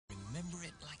remember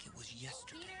it like it was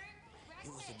yesterday. It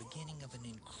was the beginning of an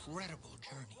incredible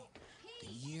journey.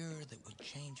 The year that would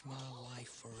change my life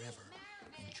forever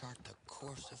and chart the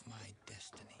course of my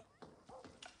destiny.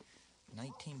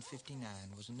 1959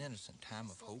 was an innocent time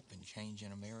of hope and change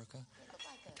in America,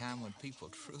 a time when people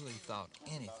truly thought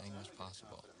anything was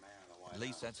possible. At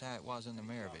least that's how it was in the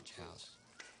Maravich house.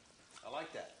 I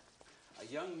like that. A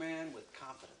young man with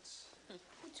confidence.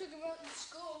 Who took him out in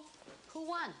school? Who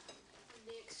won?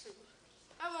 Nixon.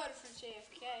 I voted for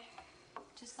JFK.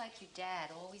 Just like your dad,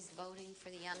 always voting for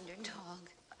the underdog.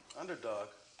 Underdog?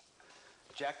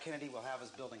 Jack Kennedy will have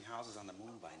us building houses on the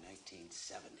moon by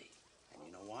 1970. And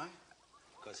you know why?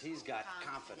 Because he's got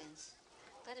confidence.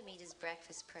 Let him eat his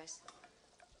breakfast, Preston.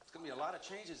 There's going to be a lot of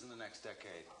changes in the next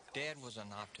decade. Dad was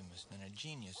an optimist and a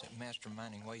genius at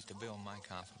masterminding ways to build my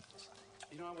confidence.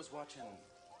 You know, I was watching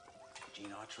Gene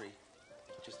Autry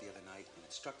just the other night, and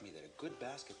it struck me that a good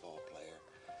basketball player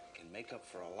can make up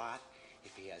for a lot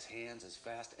if he has hands as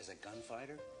fast as a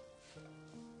gunfighter.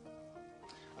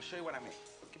 I'll show you what I mean.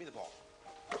 Give me the ball.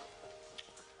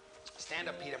 Stand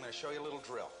up, Pete. I'm going to show you a little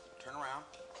drill. Turn around.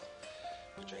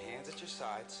 Put your hands at your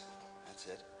sides. That's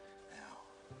it. Now,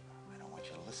 I don't want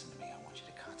you to listen to me. I want you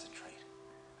to concentrate.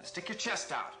 Now, stick your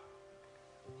chest out.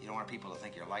 You don't want people to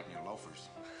think you're light in your loafers.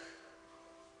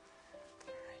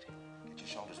 All right. Get your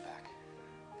shoulders back.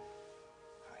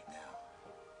 All right, now,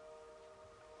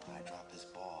 when I drop this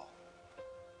ball,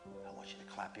 I want you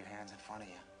to clap your hands in front of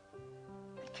you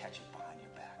and catch it behind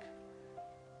your back.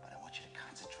 But I want you to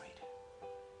concentrate.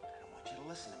 I don't want you to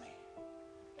listen to me.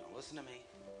 Don't listen to me.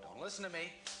 Don't listen to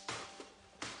me.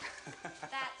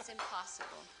 That's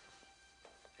impossible.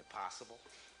 Impossible?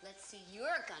 Let's see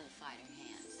your gunfighter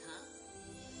hands, huh?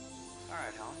 All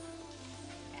right, Helen.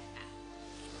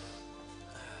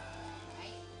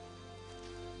 Right.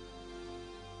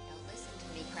 Now listen to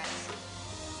me, Preston.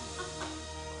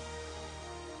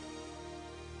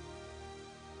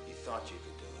 You thought you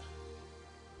could do it.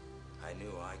 I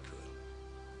knew I could.